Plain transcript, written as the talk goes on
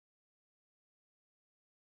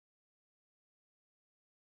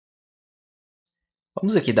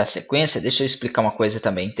Vamos aqui dar sequência, deixa eu explicar uma coisa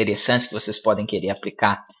também interessante que vocês podem querer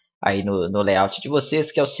aplicar aí no layout de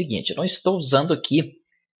vocês, que é o seguinte, eu não estou usando aqui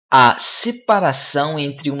a separação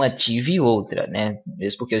entre uma div e outra, né?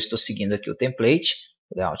 Mesmo porque eu estou seguindo aqui o template,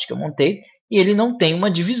 o layout que eu montei, e ele não tem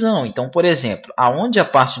uma divisão. Então, por exemplo, aonde a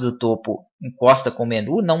parte do topo encosta com o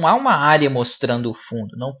menu, não há uma área mostrando o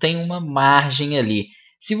fundo, não tem uma margem ali.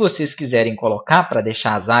 Se vocês quiserem colocar para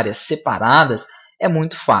deixar as áreas separadas, é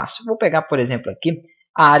muito fácil. Vou pegar, por exemplo, aqui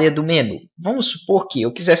a área do menu. Vamos supor que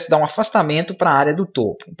eu quisesse dar um afastamento para a área do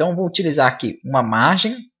topo. Então, vou utilizar aqui uma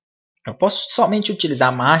margem. Eu posso somente utilizar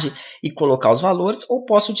a margem e colocar os valores, ou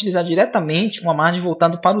posso utilizar diretamente uma margem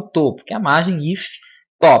voltada para o topo, que é a margem if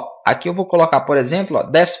top. Aqui eu vou colocar, por exemplo,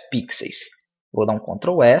 10 pixels. Vou dar um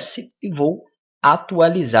Ctrl S e vou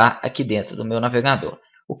atualizar aqui dentro do meu navegador.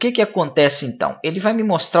 O que acontece então? Ele vai me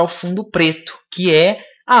mostrar o fundo preto, que é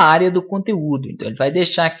a área do conteúdo. Então ele vai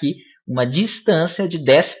deixar aqui uma distância de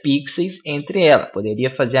 10 pixels entre ela. Poderia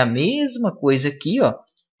fazer a mesma coisa aqui, ó,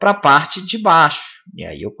 para a parte de baixo. E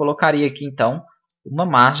aí eu colocaria aqui então uma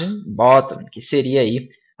margem bottom, que seria aí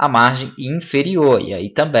a margem inferior. E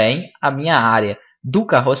aí também a minha área do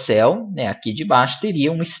carrossel, né, aqui de baixo,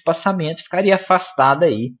 teria um espaçamento, ficaria afastada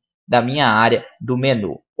aí da minha área do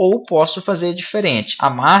menu. Ou posso fazer diferente. A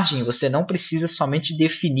margem você não precisa somente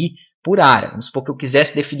definir por área. Vamos supor que eu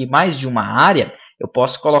quisesse definir mais de uma área, eu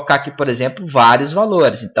posso colocar aqui, por exemplo, vários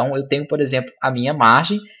valores. Então eu tenho, por exemplo, a minha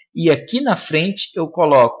margem, e aqui na frente eu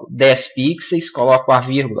coloco 10 pixels, coloco a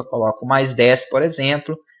vírgula, coloco mais 10, por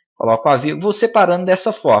exemplo, coloco a vírgula, vou separando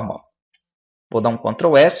dessa forma. Ó. Vou dar um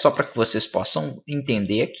Ctrl S só para que vocês possam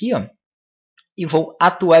entender aqui, ó, e vou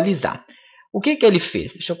atualizar. O que ele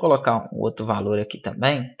fez? Deixa eu colocar um outro valor aqui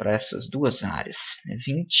também para essas duas áreas,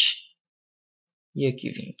 20 e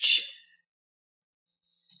aqui 20.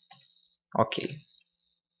 Ok.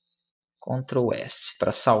 Ctrl S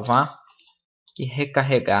para salvar e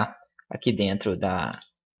recarregar aqui dentro da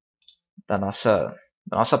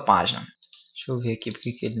nossa página. Deixa eu ver aqui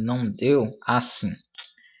porque que ele não deu assim.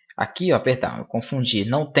 Aqui, ó, perdão, eu confundi.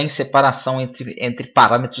 Não tem separação entre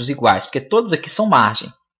parâmetros iguais, porque todos aqui são margem.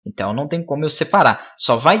 Então não tem como eu separar.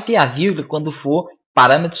 Só vai ter a vírgula quando for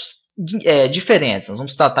parâmetros diferentes. Nós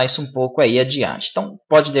vamos tratar isso um pouco aí adiante. Então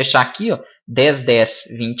pode deixar aqui, ó, 10, 10,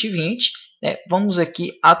 20, 20. Né? Vamos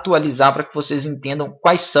aqui atualizar para que vocês entendam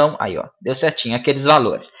quais são. Aí, ó, deu certinho aqueles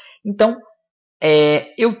valores. Então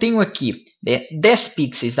eu tenho aqui 10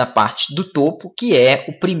 pixels na parte do topo, que é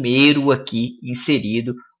o primeiro aqui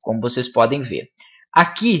inserido, como vocês podem ver.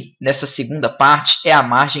 Aqui, nessa segunda parte, é a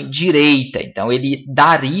margem direita. Então, ele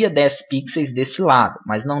daria 10 pixels desse lado,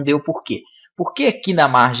 mas não deu por quê? Porque aqui na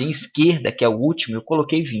margem esquerda, que é o último, eu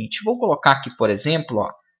coloquei 20. Vou colocar aqui, por exemplo, ó,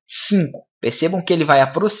 5. Percebam que ele vai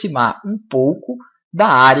aproximar um pouco da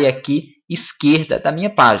área aqui esquerda da minha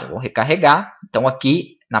página. Vou recarregar. Então,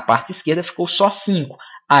 aqui na parte esquerda ficou só 5.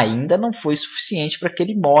 Ainda não foi suficiente para que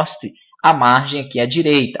ele mostre a margem aqui à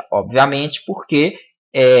direita. Obviamente, porque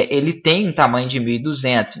ele tem um tamanho de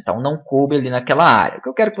 1200, então não coube ali naquela área. O que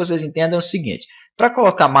eu quero que vocês entendam é o seguinte. Para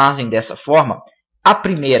colocar a margem dessa forma, a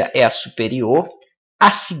primeira é a superior,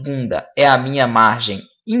 a segunda é a minha margem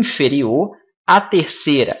inferior, a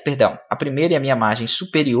primeira é a minha margem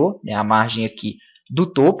superior, né, a margem aqui do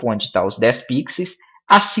topo, onde está os 10 pixels.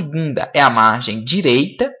 A segunda é a margem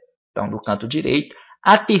direita, então do canto direito.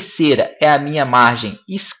 A terceira é a minha margem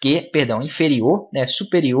inferior, né,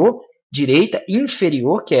 superior, direita,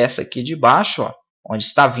 inferior, que é essa aqui de baixo, ó, onde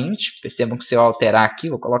está 20. Percebam que se eu alterar aqui,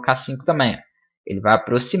 vou colocar 5 também. Ó. Ele vai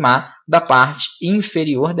aproximar da parte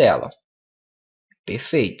inferior dela.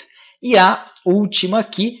 Perfeito. E a última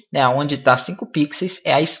aqui, né, onde está 5 pixels,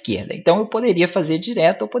 é a esquerda. Então eu poderia fazer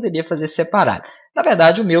direto ou poderia fazer separado. Na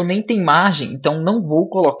verdade, o meu nem tem margem, então não vou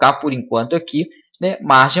colocar por enquanto aqui, né,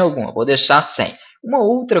 margem alguma. Vou deixar sem. Uma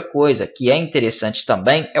outra coisa que é interessante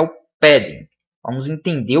também é o padding. Vamos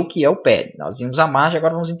entender o que é o padding. Nós vimos a margem,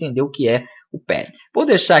 agora vamos entender o que é o padding. Vou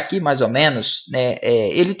deixar aqui mais ou menos, né,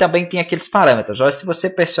 ele também tem aqueles parâmetros. Olha, se você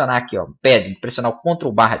pressionar aqui, ó, padding, pressionar o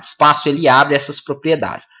Ctrl barra de espaço, ele abre essas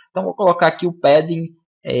propriedades. Então, vou colocar aqui o padding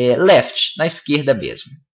left, na esquerda mesmo.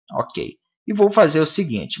 Ok. E vou fazer o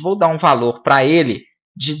seguinte, vou dar um valor para ele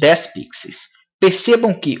de 10 pixels.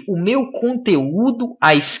 Percebam que o meu conteúdo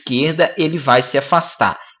à esquerda ele vai se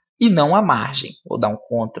afastar e não a margem. Vou dar um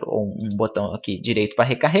Ctrl ou um botão aqui direito para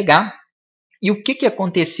recarregar. E o que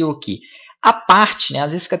aconteceu aqui? A parte, né,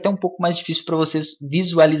 às vezes fica até um pouco mais difícil para vocês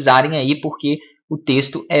visualizarem aí, porque o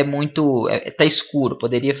texto é muito tá escuro.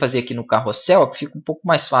 Poderia fazer aqui no carrossel, que fica um pouco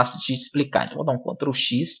mais fácil de explicar. Então, vou dar um Ctrl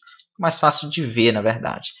X, mais fácil de ver, na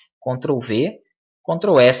verdade. Ctrl V,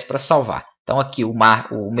 Ctrl S para salvar. Então aqui o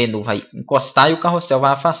menu vai encostar e o carrossel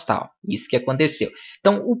vai afastar. Ó. Isso que aconteceu.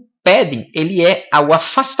 Então o padding ele é o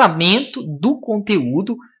afastamento do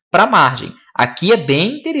conteúdo para a margem. Aqui é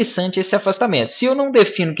bem interessante esse afastamento. Se eu não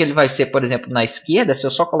defino que ele vai ser, por exemplo, na esquerda, se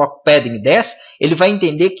eu só coloco padding 10, ele vai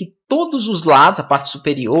entender que todos os lados, a parte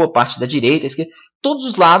superior, a parte da direita, a esquerda, todos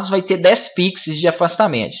os lados vai ter 10 pixels de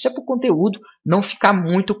afastamento. Isso é para o conteúdo não ficar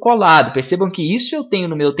muito colado. Percebam que isso eu tenho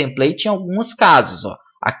no meu template em alguns casos. Ó.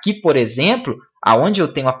 Aqui, por exemplo, aonde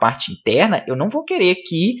eu tenho a parte interna, eu não vou querer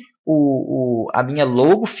que a minha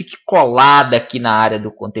logo fique colada aqui na área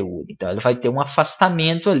do conteúdo. Então, ele vai ter um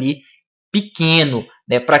afastamento ali pequeno,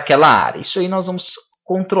 né, para aquela área. Isso aí nós vamos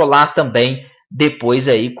controlar também depois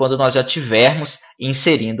aí quando nós já tivermos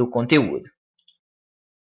inserindo o conteúdo.